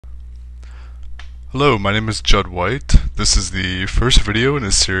Hello, my name is Judd White. This is the first video in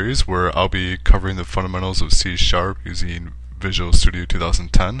a series where I'll be covering the fundamentals of C# using Visual Studio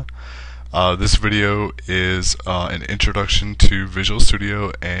 2010. This video is an introduction to Visual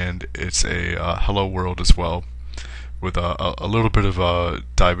Studio, and it's a hello world as well, with a little bit of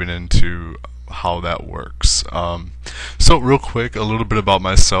diving into how that works. So real quick, a little bit about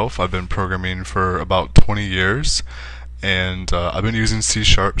myself. I've been programming for about 20 years. And I've been using C#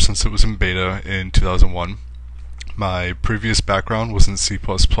 since it was in beta in 2001. My previous background was in C++,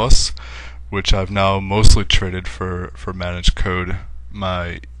 which I've now mostly traded for managed code.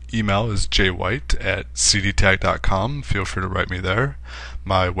 My email is jwhite@cdtag.com. Feel free to write me there.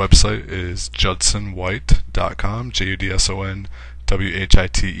 My website is judsonwhite.com,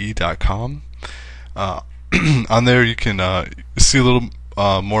 judsonwhite.com. On there you can see a little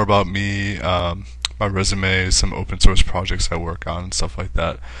more about me, my resume, some open source projects I work on, and stuff like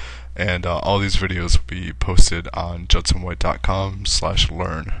that. And all these videos will be posted on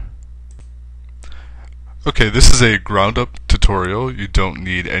judsonwhite.com/learn. Okay, this is a ground-up tutorial. You don't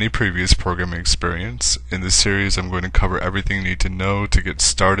need any previous programming experience. In this series, I'm going to cover everything you need to know to get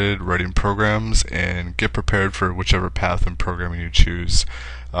started writing programs and get prepared for whichever path in programming you choose,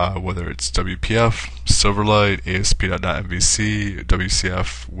 whether it's WPF, Silverlight, ASP.NET MVC,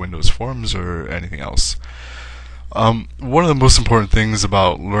 WCF, Windows Forms, or anything else. One of the most important things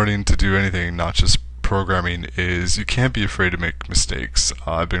about learning to do anything, not just programming, is you can't be afraid to make mistakes.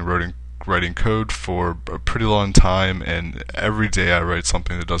 I've been writing code for a pretty long time, and every day I write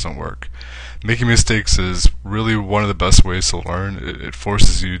something that doesn't work. Making mistakes is really one of the best ways to learn. It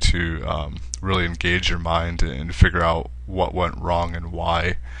forces you to really engage your mind and figure out what went wrong and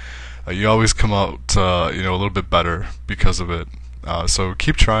why. You always come out a little bit better because of it. So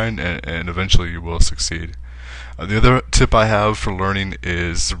keep trying, and eventually you will succeed. The other tip I have for learning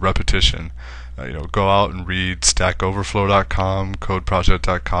is repetition. Go out and read StackOverflow.com,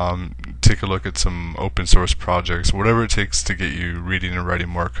 CodeProject.com, take a look at some open source projects, whatever it takes to get you reading and writing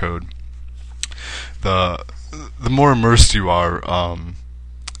more code. The more immersed you are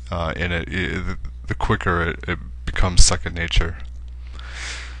in it, the quicker it becomes second nature.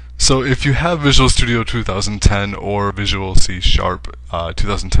 So if you have Visual Studio 2010 or Visual C#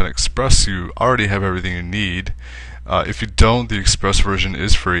 2010 Express, you already have everything you need. If you don't, the Express version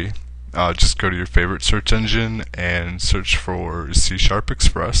is free. Just go to your favorite search engine and search for C#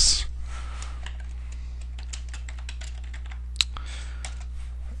 Express.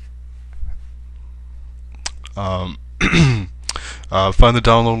 Find the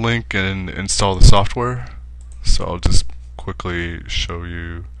download link and install the software. So I'll just quickly show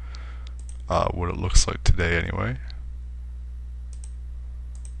you what it looks like today anyway.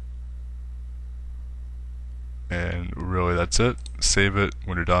 And really that's it. Save it.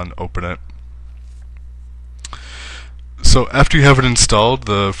 When you're done, open it. So after you have it installed,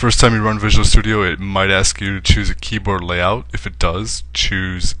 the first time you run Visual Studio, it might ask you to choose a keyboard layout. If it does,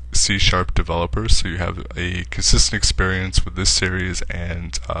 choose C# Developer, so you have a consistent experience with this series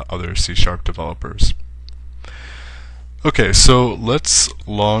and other C# developers. Okay, so let's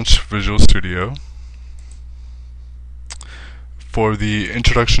launch Visual Studio. For the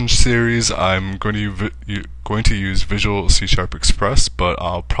introduction series, I'm going to use Visual C# Express, but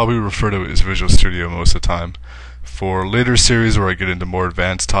I'll probably refer to it as Visual Studio most of the time. For later series where I get into more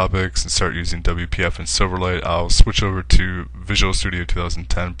advanced topics and start using WPF and Silverlight, I'll switch over to Visual Studio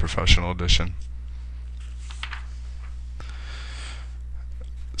 2010 Professional Edition.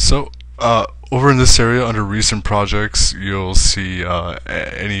 So, over in this area under recent projects, you'll see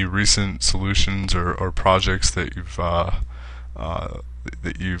any recent solutions or projects that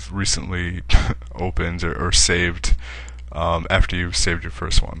you've recently opened or saved after you've saved your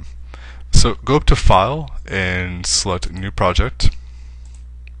first one. So go up to File and select New Project.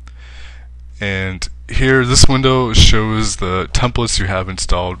 And here, this window shows the templates you have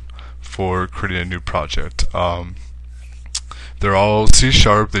installed for creating a new project. They're all C#,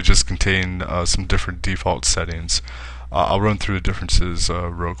 they just contain some different default settings. I'll run through the differences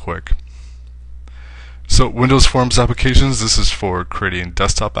real quick. So Windows Forms applications, this is for creating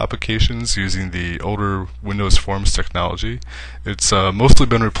desktop applications using the older Windows Forms technology. It's mostly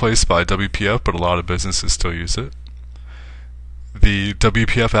been replaced by WPF, but a lot of businesses still use it. The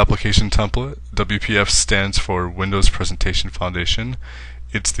WPF application template, WPF stands for Windows Presentation Foundation.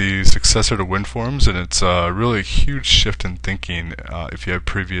 It's the successor to WinForms, and it's really a huge shift in thinking if you have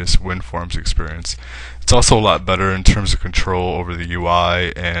previous WinForms experience. It's also a lot better in terms of control over the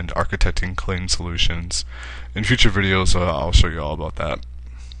UI and architecting clean solutions. In future videos, I'll show you all about that.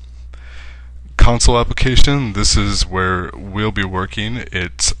 console application, this is where we'll be working.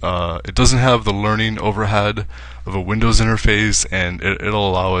 It doesn't have the learning overhead of a Windows interface, and it'll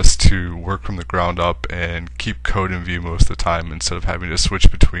allow us to work from the ground up and keep code in view most of the time instead of having to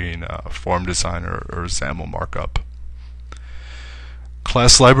switch between Form Designer or XAML markup.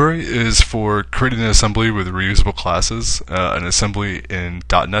 Class library is for creating an assembly with reusable classes. An assembly in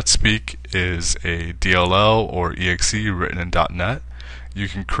 .NET speak is a DLL or EXE written in .NET. You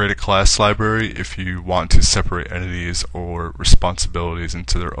can create a class library if you want to separate entities or responsibilities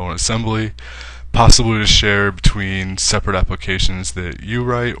into their own assembly, possibly to share between separate applications that you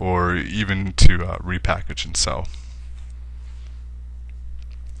write, or even to repackage and sell.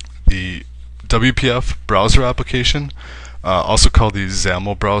 The WPF browser application, also called the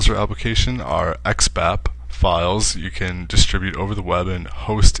XAML browser application, are XBAP files you can distribute over the web and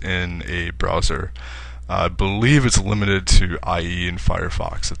host in a browser. I believe it's limited to IE and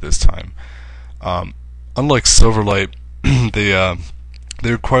Firefox at this time. Unlike Silverlight, they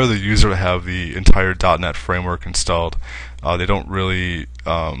require the user to have the entire .NET framework installed. They don't really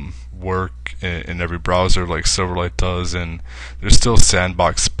work in every browser like Silverlight does, and they're still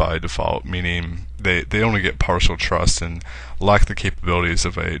sandboxed by default, meaning they only get partial trust and lack the capabilities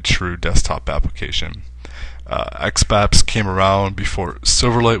of a true desktop application. XBAPs came around before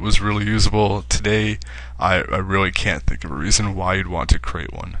Silverlight was really usable. Today, I really can't think of a reason why you'd want to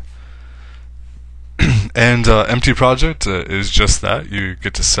create one. And Empty Project is just that. You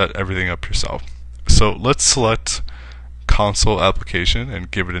get to set everything up yourself. So let's select Console Application and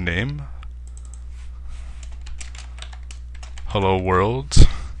give it a name. Hello World,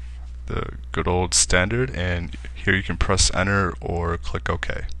 the good old standard, and here you can press Enter or click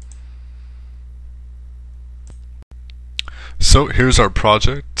OK. So here's our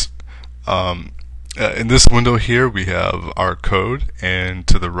project. In this window here we have our code, and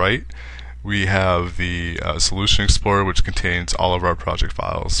to the right we have the Solution Explorer, which contains all of our project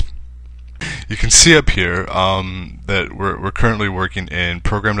files. You can see up here that we're currently working in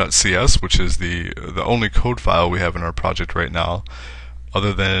program.cs, which is the only code file we have in our project right now,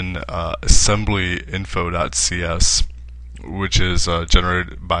 other than assemblyinfo.cs, which is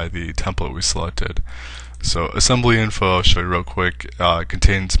generated by the template we selected. So assembly info, I'll show you real quick,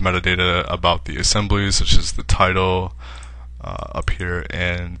 contains metadata about the assemblies, such as the title up here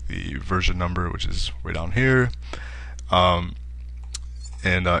and the version number, which is way down here, and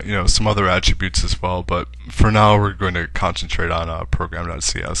some other attributes as well. But for now, we're going to concentrate on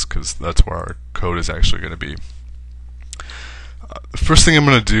program.cs because that's where our code is actually going to be. The first thing I'm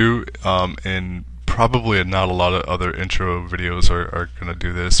going to do, and probably not a lot of other intro videos are going to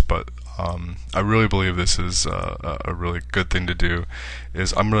do this, but I really believe this is a really good thing to do,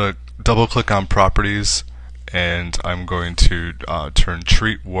 is I'm going to double click on properties, and I'm going to turn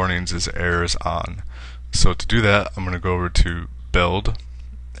treat warnings as errors on. So to do that, I'm going to go over to build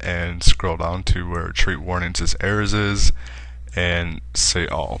and scroll down to where treat warnings as errors is and say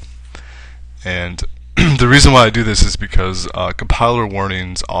all. And the reason why I do this is because compiler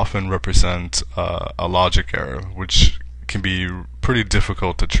warnings often represent a logic error, which can be pretty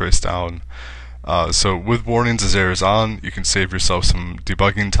difficult to trace down. So with warnings as errors on, you can save yourself some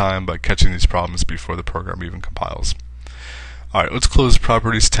debugging time by catching these problems before the program even compiles. Alright, let's close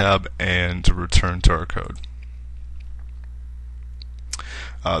Properties tab and return to our code.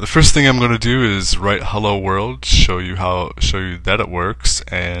 The first thing I'm going to do is write hello world, show you that it works,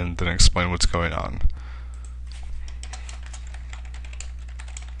 and then explain what's going on.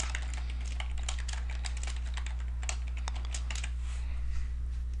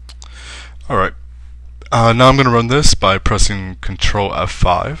 Alright, now I'm going to run this by pressing Control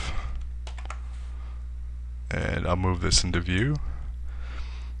F5, and I'll move this into view.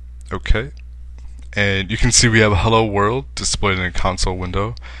 Okay, and you can see we have hello world displayed in a console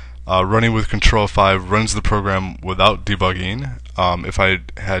window. Running with Control F5 runs the program without debugging. If I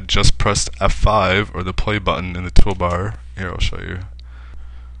had just pressed F5 or the play button in the toolbar, here I'll show you.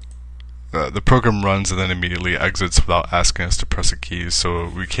 The program runs and then immediately exits without asking us to press a key, so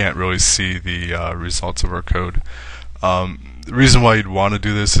we can't really see the results of our code. The reason why you'd want to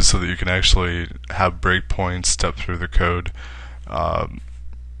do this is so that you can actually have breakpoints step through the code,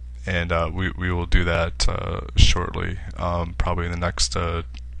 and we will do that shortly, probably in the next two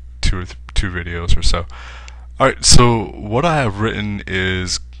videos or so. Alright, so what I have written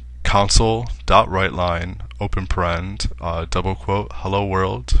is console.writeLine, open parent, double quote, hello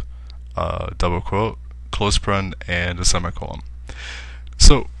world, double quote, close paren, and a semicolon.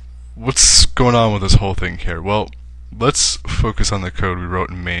 So what's going on with this whole thing here? Well, let's focus on the code we wrote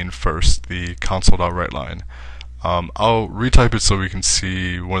in main first, the console.writeLine. I'll retype it so we can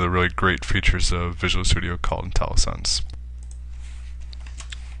see one of the really great features of Visual Studio called IntelliSense.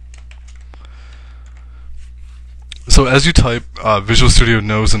 So as you type, Visual Studio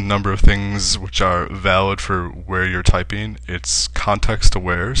knows a number of things which are valid for where you're typing. It's context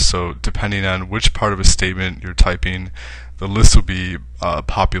aware, so depending on which part of a statement you're typing, the list will be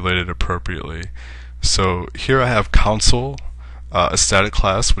populated appropriately. So here I have console, a static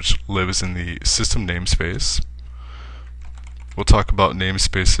class which lives in the system namespace. We'll talk about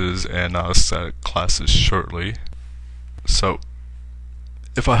namespaces and static classes shortly. So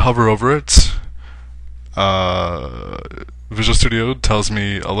if I hover over it, Visual Studio tells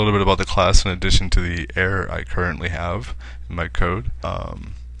me a little bit about the class in addition to the error I currently have in my code.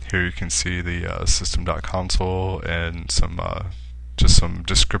 Here you can see the system.console and just some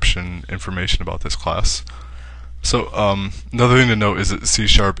description information about this class. So another thing to note is that C#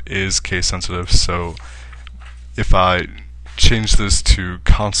 is case sensitive, so if I change this to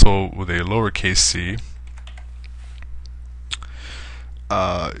console with a lowercase c,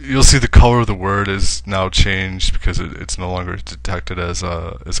 you'll see the color of the word is now changed because it's no longer detected as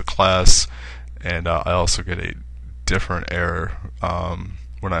a class, and I also get a different error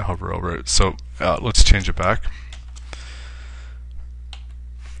when I hover over it. So let's change it back.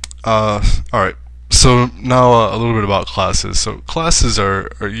 Alright, so now a little bit about classes. So classes are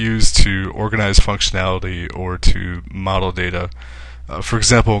used to organize functionality or to model data. For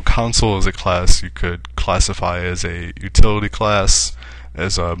example, console is a class you could classify as a utility class,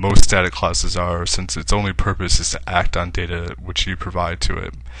 as most static classes are, since its only purpose is to act on data which you provide to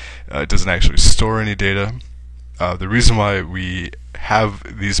it. It doesn't actually store any data. The reason why we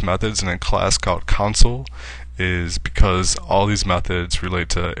have these methods in a class called console is because all these methods relate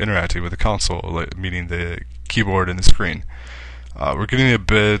to interacting with the console, meaning the keyboard and the screen. We're getting a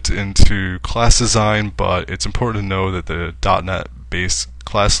bit into class design, but it's important to know that the .NET base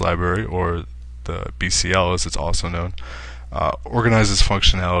class library, or the BCL as it's also known, organizes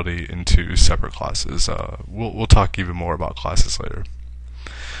functionality into separate classes. We'll talk even more about classes later.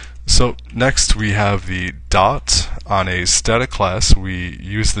 So next we have the dot. On a static class, we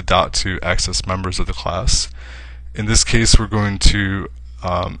use the dot to access members of the class. In this case, we're going to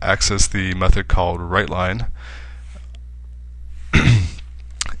access the method called WriteLine.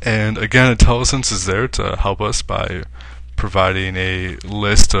 And again, IntelliSense is there to help us by providing a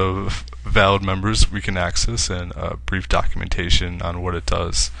list of valid members we can access and a brief documentation on what it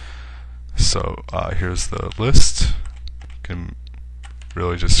does. So here's the list. You can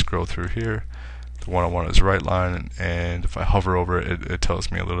really just scroll through here. The one I want is WriteLine, and if I hover over it, it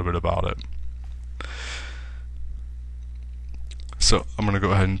tells me a little bit about it. So I'm going to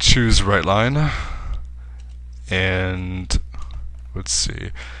go ahead and choose WriteLine, and let's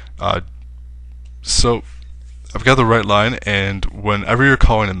see. So I've got the WriteLine, and whenever you're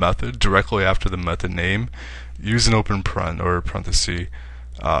calling a method directly after the method name, use an open paren or parenthesis.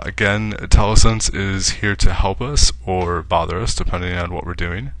 Again, IntelliSense is here to help us or bother us depending on what we're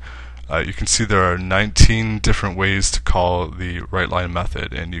doing. You can see there are 19 different ways to call the WriteLine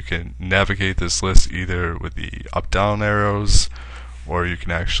method, and you can navigate this list either with the up-down arrows, or you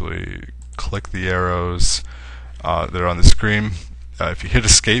can actually click the arrows that are on the screen. If you hit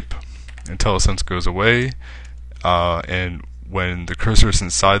escape, IntelliSense goes away, and when the cursor is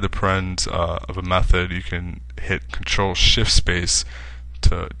inside the parens of a method, you can hit Control-Shift-Space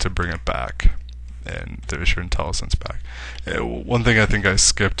to bring it back, and there's your IntelliSense back. One thing I think I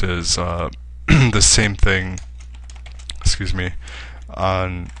skipped is the same thing, excuse me,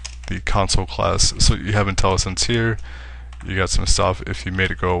 on the console class. So you have IntelliSense here, you got some stuff. If you made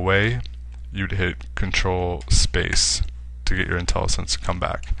it go away, you'd hit Control-Space to get your IntelliSense to come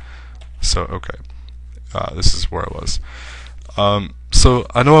back. So okay, this is where I was. So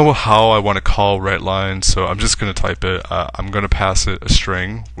I know how I want to call WriteLine, so I'm just going to type it. I'm going to pass it a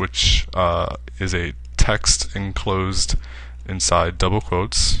string, which is a text enclosed inside double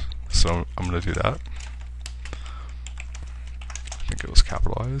quotes. So I'm going to do that. I think it was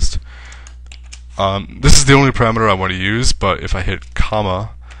capitalized. This is the only parameter I want to use, but if I hit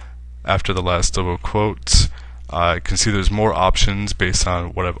comma after the last double quote, I can see there's more options based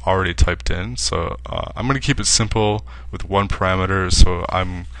on what I've already typed in. So I'm going to keep it simple with one parameter. So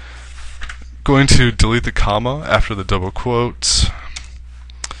I'm going to delete the comma after the double quote,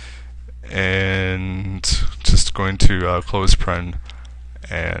 and just going to close paren,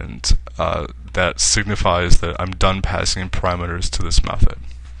 and that signifies that I'm done passing parameters to this method.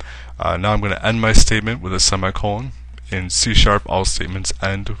 Now I'm going to end my statement with a semicolon. In C#, all statements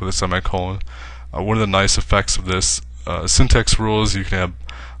end with a semicolon. One of the nice effects of this syntax rule is you can have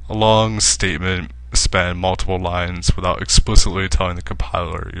a long statement span multiple lines without explicitly telling the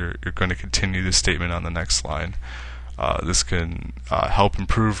compiler you're going to continue the statement on the next line. This can help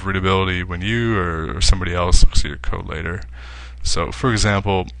improve readability when you or somebody else looks at your code later. So for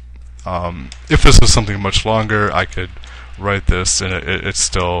example, if this was something much longer, I could write this and it's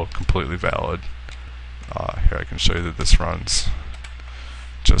still completely valid. Here I can show you that this runs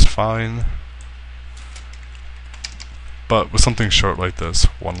just fine. But with something short like this,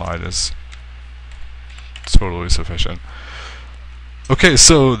 one line is totally sufficient. Okay,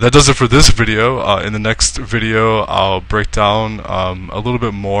 so that does it for this video. In the next video, I'll break down a little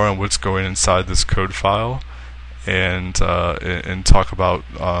bit more on what's going inside this code file, and talk about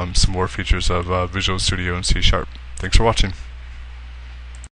some more features of Visual Studio and C#. Thanks for watching.